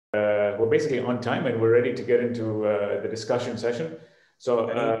we're basically on time and we're ready to get into the discussion session. So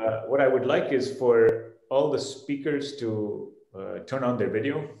what I would like is for all the speakers to turn on their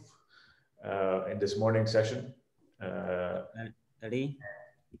video in this morning session.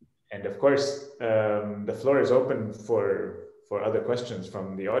 And of course, the floor is open for other questions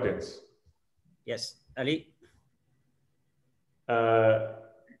from the audience. Yes, Ali.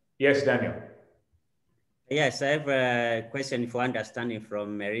 Yes, Daniel. Yes, I have a question for understanding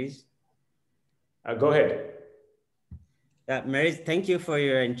from Mary's. Go ahead. Mary's, thank you for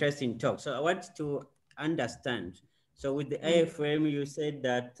your interesting talk. So I want to understand. So with the AFM, you said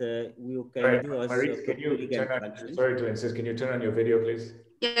that we can do also. Maurice, can you turn on, sorry to insist, can you turn on your video, please?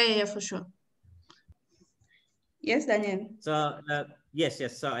 Yeah, for sure. Yes, Daniel. So yes.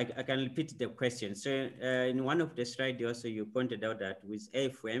 So I can repeat the question. So in one of the slides also you pointed out that with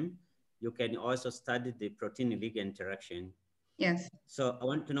AFM, you can also study the protein ligand interaction. Yes. So I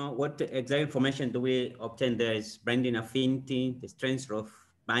want to know what exact information do we obtain there? Is binding affinity, the strength of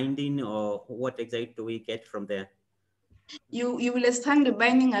binding, or what exactly do we get from there? You will understand the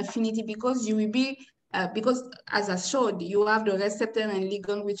binding affinity because you will be, because as I showed, you have the receptor and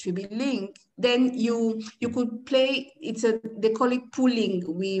ligand which will be linked. Then you could play, they call it pooling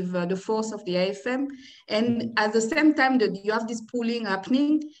with the force of the AFM. And at the same time that you have this pooling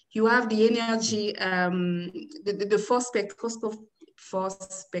happening, you have the energy, the force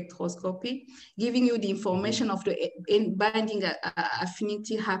spectroscopy, giving you the information of the binding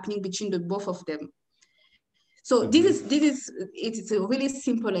affinity happening between the both of them. So it's a really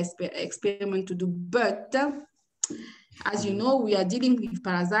simple experiment to do, but as you know, we are dealing with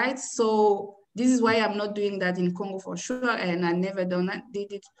parasites. So this is why I'm not doing that in Congo for sure, and I never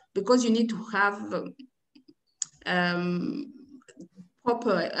did it because you need to have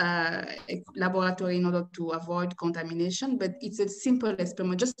proper laboratory in order to avoid contamination. But it's a simple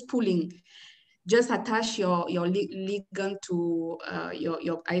experiment, just pulling. Just attach your ligand to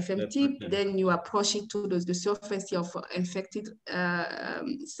your IFM tip, then you approach it to the surface of infected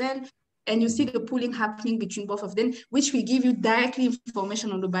cell, and you see the pooling happening between both of them, which will give you directly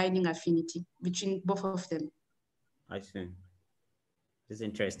information on the binding affinity between both of them. I see. This is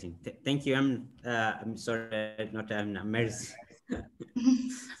interesting. Thank you. I'm sorry, I'm Mercy.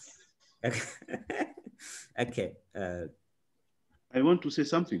 Okay. I want to say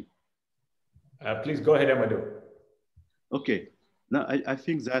something. Please go ahead, Amadou. Okay. Now, I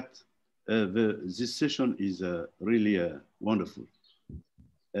think that this session is really wonderful.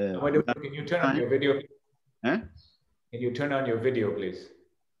 Amadou, can you turn on your video? Huh? Can you turn on your video, please?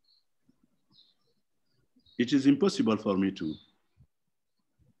 It is impossible for me to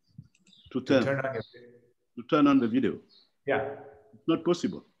turn on the video. Yeah. It's not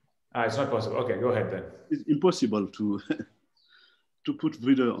possible. It's not possible. Okay, go ahead then. It's impossible to to put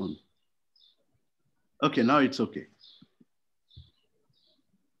video on. Okay, now it's okay.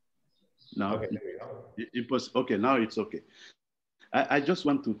 Now, okay, okay, now it's okay. I just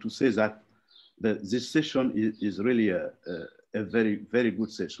want to say that this session is really a very, very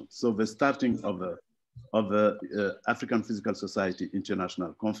good session. So the starting of the African Physical Society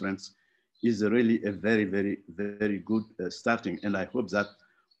International Conference is really a very, very, very good starting. And I hope that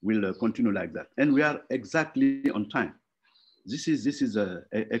will continue like that. And we are exactly on time. This is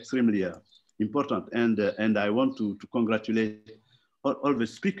extremely important. And I want to congratulate all the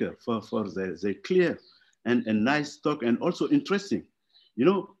speakers for the clear and nice talk, and also interesting. You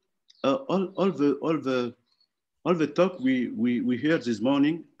know, all the talk we heard this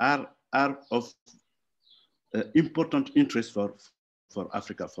morning are of important interest for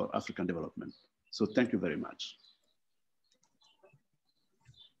Africa, for African development. So thank you very much.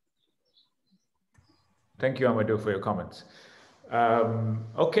 Thank you, Amadou, for your comments.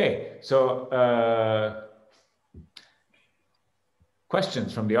 Okay, so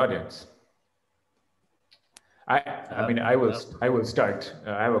questions from the audience. I will start.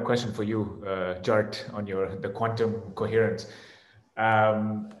 I have a question for you, Jart, on the quantum coherence.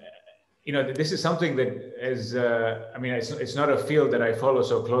 You know, this is something that is, it's not a field that I follow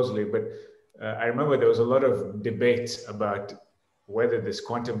so closely, but I remember there was a lot of debate about whether this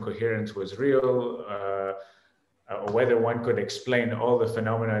quantum coherence was real, or whether one could explain all the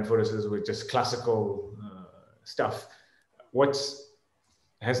phenomena in photosynthesis with just classical stuff.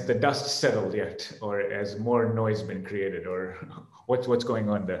 Has the dust settled yet, or has more noise been created, or what's going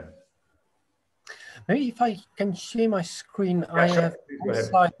on there? Maybe if I can share my screen, yeah, I sure. have one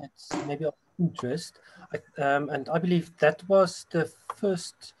slide that's maybe of interest, and I believe that was the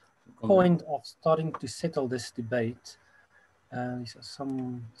first point of starting to settle this debate. These are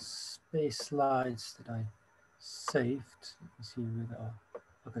some space slides that I saved. Let me see where they are.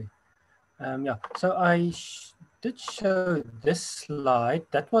 Okay. Yeah, so I did show this slide.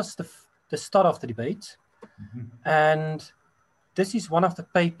 That was the start of the debate. Mm-hmm. And this is one of the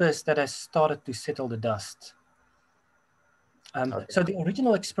papers that has started to settle the dust. Okay. So the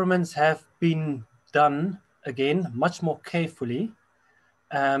original experiments have been done again, much more carefully,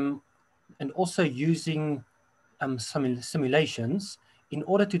 and also using some simulations in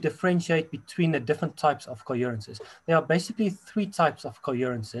order to differentiate between the different types of coherences. There are basically three types of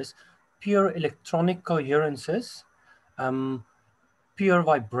coherences: pure electronic coherences, pure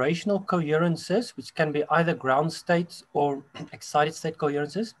vibrational coherences, which can be either ground states or excited state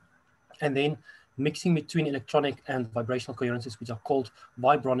coherences, and then mixing between electronic and vibrational coherences, which are called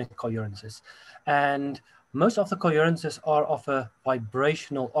vibronic coherences. And most of the coherences are of a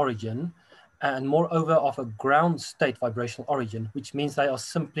vibrational origin, and moreover of a ground state vibrational origin, which means they are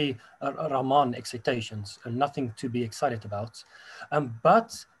simply Raman excitations and nothing to be excited about.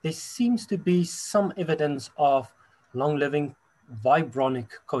 But there seems to be some evidence of long-living vibronic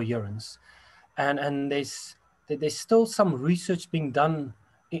coherence. And there's still some research being done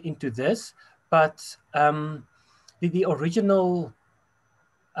into this, but the original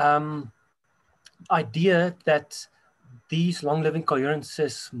idea that these long-living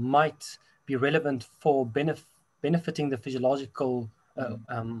coherences might be relevant for benefiting the physiological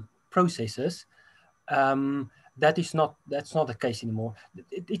processes, that's not the case anymore.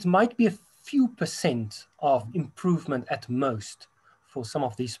 It might be a few % of improvement at most for some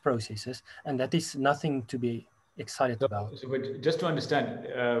of these processes, and that is nothing to be excited about. So, but just to understand,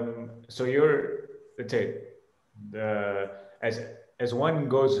 so you're, let's say, as one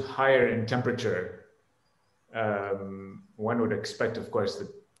goes higher in temperature, one would expect, of course, that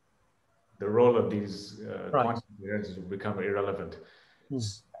the role of these quantum coherences will become irrelevant.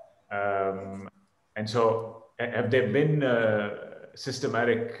 And so, have there been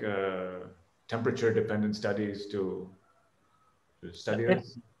systematic temperature-dependent studies to study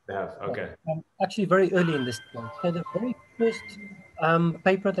this? They have, okay. Actually, very early in this study. So the very first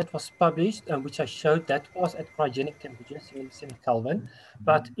paper that was published, which I showed, that was at cryogenic temperatures, 77 Kelvin.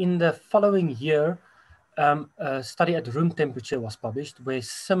 But in the following year, a study at room temperature was published where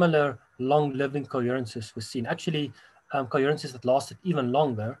similar long-living coherences were seen. Actually, coherences that lasted even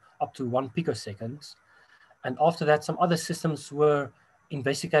longer, up to 1 picosecond. And after that, some other systems were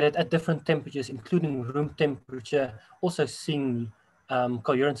investigated at different temperatures, including room temperature, also seeing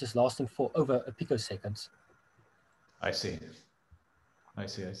coherences lasting for over a picosecond. I see.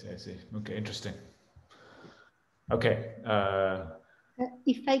 Okay, interesting. Okay.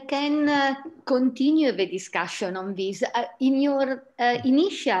 If I can continue the discussion on this, in your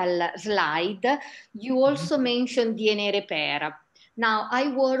initial slide, you also mentioned DNA repair. Now,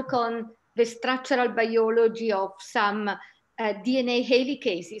 I work on the structural biology of some DNA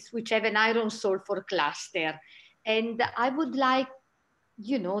helicases which have an iron sulfur cluster. And I would like,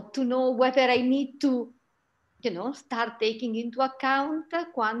 to know whether I need to, start taking into account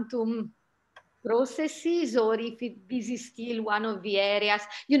quantum processes, or if this is still one of the areas.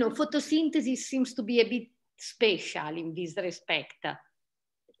 Photosynthesis seems to be a bit special in this respect.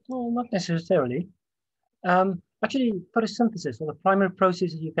 No, not necessarily. Actually, photosynthesis, or the primary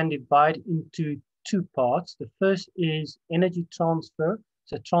processes, you can divide into two parts. The first is energy transfer,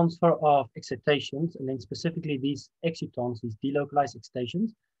 so transfer of excitations, and then specifically these excitons, these delocalized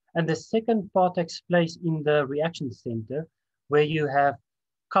excitations. And the second part takes place in the reaction center, where you have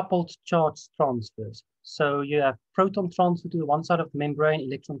coupled charge transfers. So you have proton transfer to the one side of the membrane,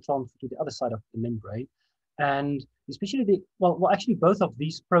 electron transfer to the other side of the membrane. And especially actually both of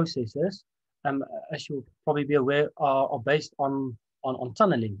these processes, as you'll probably be aware, are based on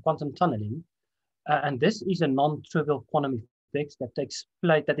tunneling, quantum tunneling. And this is a non-trivial quantum effect that takes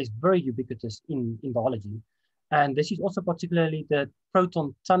place, that is very ubiquitous in biology. And this is also particularly the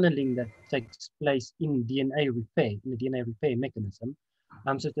proton tunneling that takes place in DNA repair, in the DNA repair mechanism.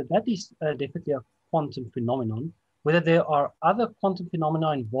 So that is definitely a quantum phenomenon. Whether there are other quantum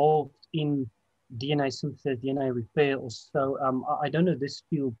phenomena involved in DNA synthesis, DNA repair, or so, I don't know this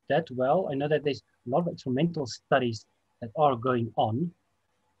field that well. I know that there's a lot of experimental studies that are going on.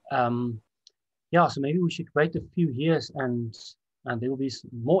 Yeah, so maybe we should wait a few years and there will be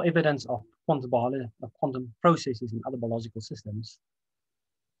more evidence of quantum processes in other biological systems.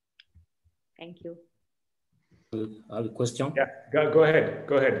 Thank you. I have a question. Yeah, go ahead.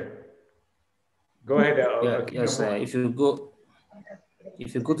 Go ahead. Yes, if you go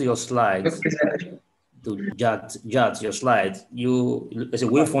to your slides, to jot your slide, there's a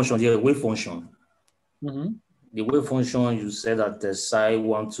wave function here, wave function. Mm-hmm. The wave function, you said that the psi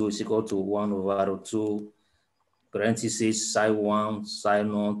 1, 2 is equal to 1/2 parentheses, psi 1, psi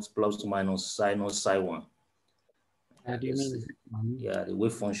naught, plus or minus psi naught, psi 1. How do you mean? Yeah, the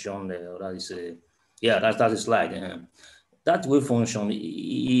wave function, that is yeah, that's the slide. That wave function,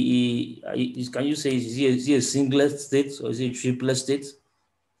 can you say, is it a singlet state or is it a triplet state?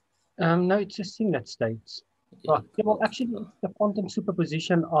 No, it's a singlet state. Right. Yeah, well, actually, it's the quantum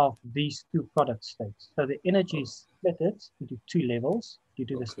superposition of these two product states. So the energy is split into two levels due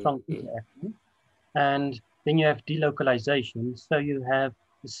to the strong interaction. And then you have delocalization. So you have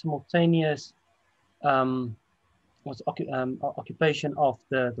the simultaneous occupation of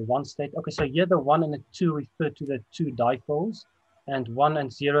the one state. Okay, so here the 1 and the 2 refer to the two dipoles, and 1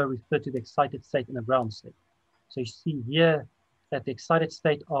 and 0 refer to the excited state and the ground state. So you see here that the excited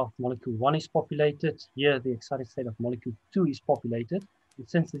state of molecule 1 is populated. Here the excited state of molecule 2 is populated. And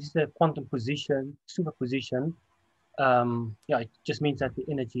since this is a quantum superposition, yeah, it just means that the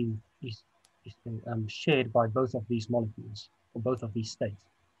energy is shared by both of these molecules, or both of these states.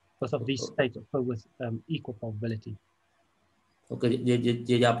 Both of these states occur with equal probability. Okay,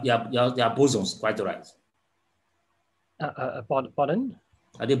 they are bosons, quite right. Pardon?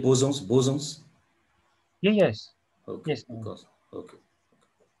 Are they bosons? Bosons? Yeah, yes. Okay, yes. Because, okay.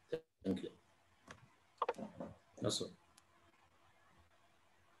 Thank you. That's all.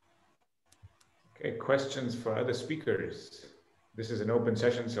 Okay, questions for other speakers? This is an open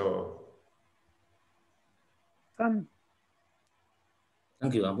session, so. Thank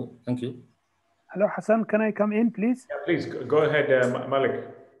you, Abu. Thank you. Hello, Hassan. Can I come in, please? Yeah, please go ahead, Malik.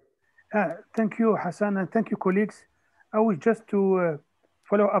 Thank you, Hassan, and thank you, colleagues. I was just to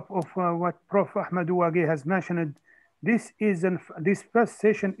follow up of what Prof. Ahmed Ouaghe has mentioned. This first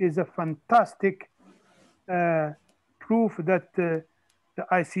session is a fantastic proof that the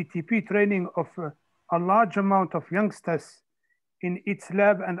ICTP training of a large amount of youngsters in its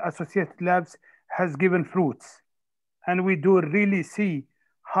lab and associated labs has given fruits. And we do really see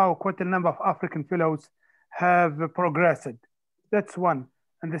how quite a number of African fellows have progressed. That's one.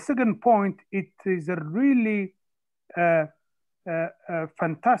 And the second point, it is a really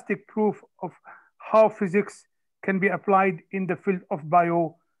fantastic proof of how physics can be applied in the field of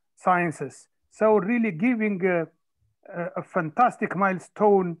biosciences. So really giving a fantastic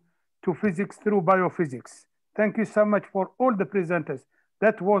milestone to physics through biophysics. Thank you so much for all the presenters.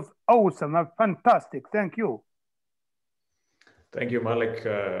 That was awesome, fantastic. Thank you. Thank you, Malik.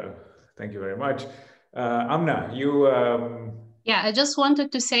 Thank you very much. Amna, you... Yeah, I just wanted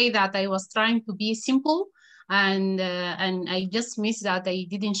to say that I was trying to be simple, and I just missed that I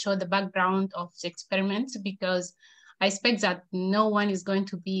didn't show the background of the experiment, because I expect that no one is going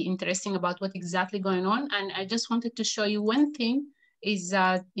to be interested about what exactly going on. And I just wanted to show you one thing is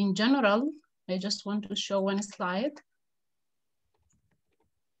that in general, I just want to show one slide.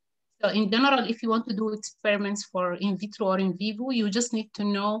 So in general, if you want to do experiments for in vitro or in vivo, you just need to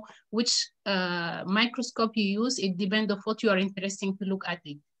know which microscope you use. It depends on what you are interested to look at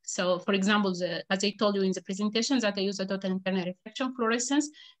it. So for example, as I told you in the presentations, that I use a total internal reflection fluorescence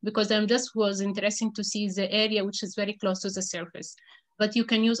because I just was interested to see the area which is very close to the surface. But you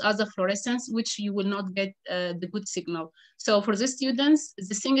can use other fluorescence, which you will not get the good signal. So for the students,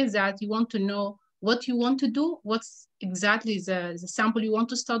 the thing is that you want to know what you want to do, what's exactly the sample you want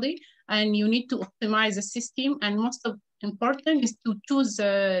to study, and you need to optimize the system. And most important is to choose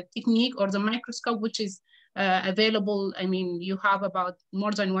a technique or the microscope which is available. I mean, you have about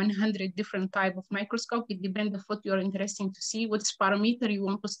more than 100 different type of microscope. It depends on what you're interested to see, which parameter you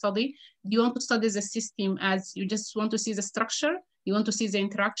want to study. Do you want to study the system as you just want to see the structure? You want to see the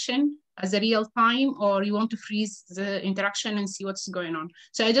interaction as a real time, or you want to freeze the interaction and see what's going on?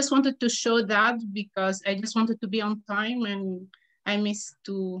 So I just wanted to show that because I just wanted to be on time and I missed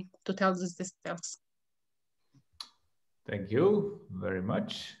to tell these details. Thank you very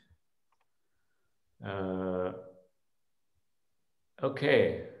much.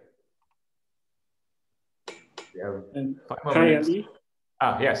 Okay. Hi, Ali.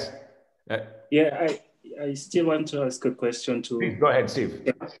 Ah, yes. Yeah, I still want to ask a question to. Please go ahead, Steve.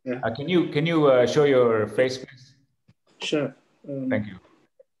 Yeah. Can you show your face, please? Sure. Thank you.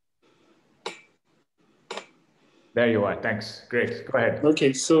 There you are. Thanks. Great. Go ahead.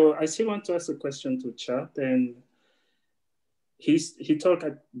 Okay, so I still want to ask a question to Chat, and I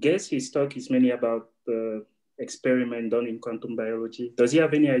guess his talk is mainly about the experiment done in quantum biology. Does he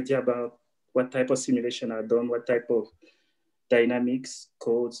have any idea about what type of simulation are done, what type of dynamics,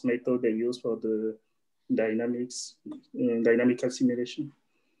 codes, method they use for the dynamical simulation?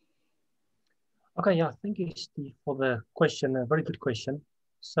 Okay, yeah, thank you, Steve, for the question. A very good question.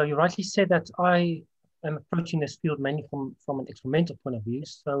 So you rightly said that I am approaching this field mainly from an experimental point of view.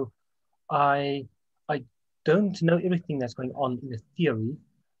 So I don't know everything that's going on in the theory.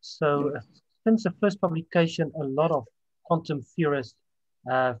 So since the first publication, a lot of quantum theorists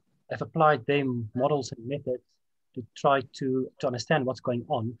have applied their models and methods to try to understand what's going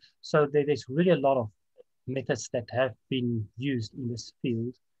on. So there's really a lot of methods that have been used in this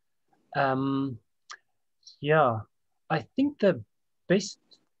field. Yeah, I think the best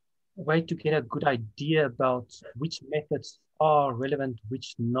way to get a good idea about which methods are relevant,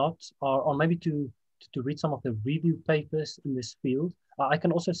 which not, or maybe to read some of the review papers in this field. I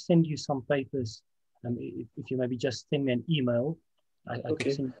can also send you some papers, if you maybe just send me an email, I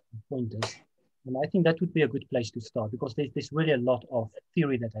can send you pointers. And I think that would be a good place to start, because there's really a lot of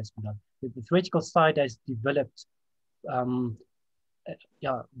theory that has been done. The theoretical side has developed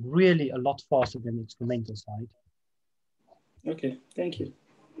really a lot faster than the experimental side. Okay, thank you.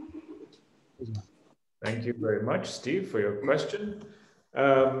 Thank you very much, Steve, for your question.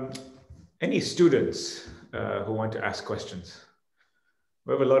 Any students who want to ask questions?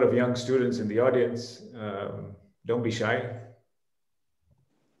 We have a lot of young students in the audience. Don't be shy.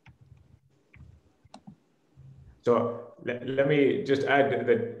 So let me just add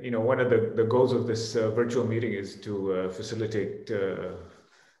that one of the goals of this virtual meeting is to facilitate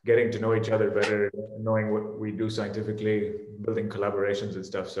getting to know each other better, knowing what we do scientifically, building collaborations and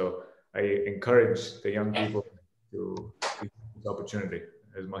stuff. So I encourage the young people to use this opportunity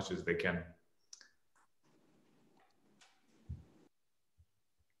as much as they can.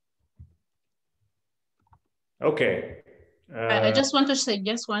 Okay. I just want to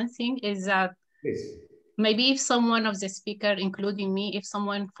suggest one thing is that maybe if someone of the speaker, including me, if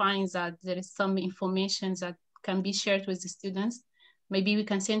someone finds that there is some information that can be shared with the students, maybe we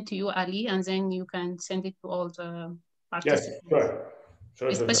can send to you, Ali, and then you can send it to all the participants. Yes, sure.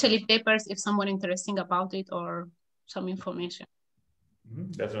 Especially papers, if someone interesting about it or some information.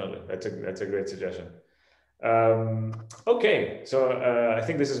 Definitely, that's a great suggestion. Okay, so I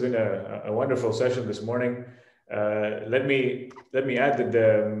think this has been a wonderful session this morning. Let me add that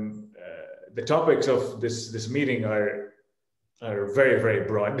the topics of this meeting are very, very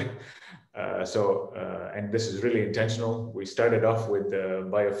broad. And this is really intentional. We started off with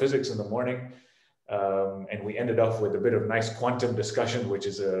biophysics in the morning, and we ended off with a bit of nice quantum discussion, which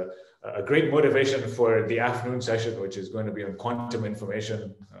is a great motivation for the afternoon session, which is going to be on quantum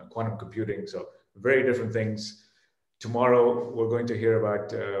information, quantum computing. So very different things. Tomorrow, we're going to hear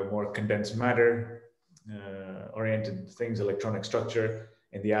about more condensed matter oriented things, electronic structure.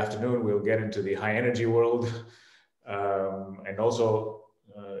 In the afternoon, we'll get into the high energy world. And also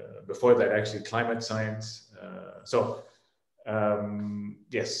before that, actually climate science.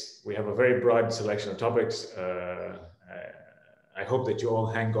 Yes, we have a very broad selection of topics. I hope that you all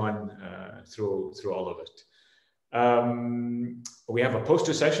hang on through all of it. We have a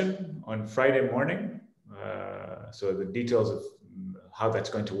poster session on Friday morning. So the details of how that's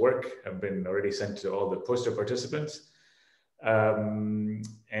going to work have been already sent to all the poster participants.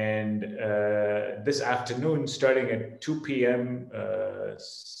 This afternoon, starting at 2 p.m.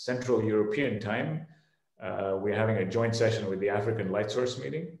 Central European time, we're having a joint session with the African Light Source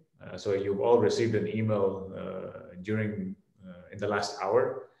meeting. So you've all received an email in the last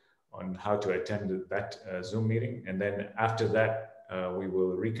hour on how to attend that Zoom meeting. And then after that, we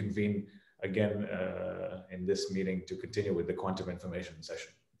will reconvene again in this meeting to continue with the quantum information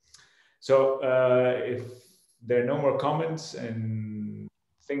session. So if there are no more comments and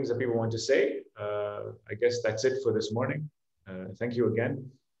things that people want to say, I guess that's it for this morning. Thank you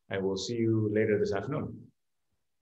again. I will see you later this afternoon.